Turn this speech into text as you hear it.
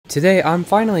Today, I'm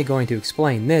finally going to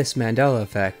explain this Mandela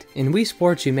effect. In Wii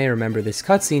Sports, you may remember this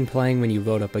cutscene playing when you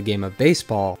load up a game of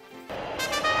baseball.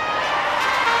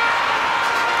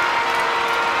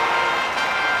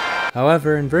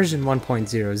 However, in version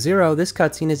 1.00, this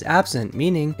cutscene is absent,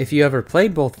 meaning if you ever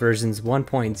played both versions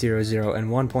 1.00 and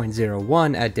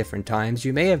 1.01 at different times,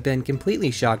 you may have been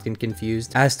completely shocked and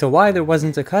confused as to why there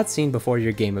wasn't a cutscene before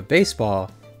your game of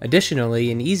baseball.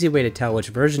 Additionally, an easy way to tell which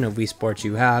version of Wii Sports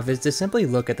you have is to simply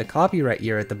look at the copyright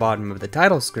year at the bottom of the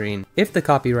title screen. If the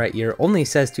copyright year only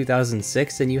says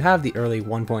 2006, then you have the early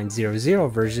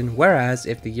 1.00 version, whereas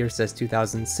if the year says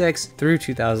 2006 through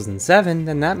 2007,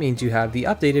 then that means you have the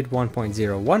updated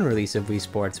 1.01 release of Wii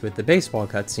Sports with the baseball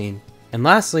cutscene. And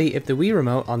lastly, if the Wii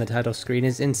Remote on the title screen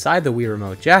is inside the Wii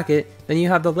Remote jacket, then you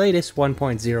have the latest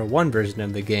 1.01 version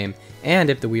of the game, and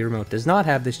if the Wii Remote does not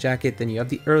have this jacket, then you have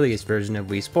the earliest version of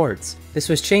Wii Sports. This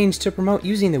was changed to promote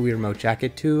using the Wii Remote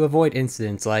jacket to avoid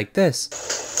incidents like this.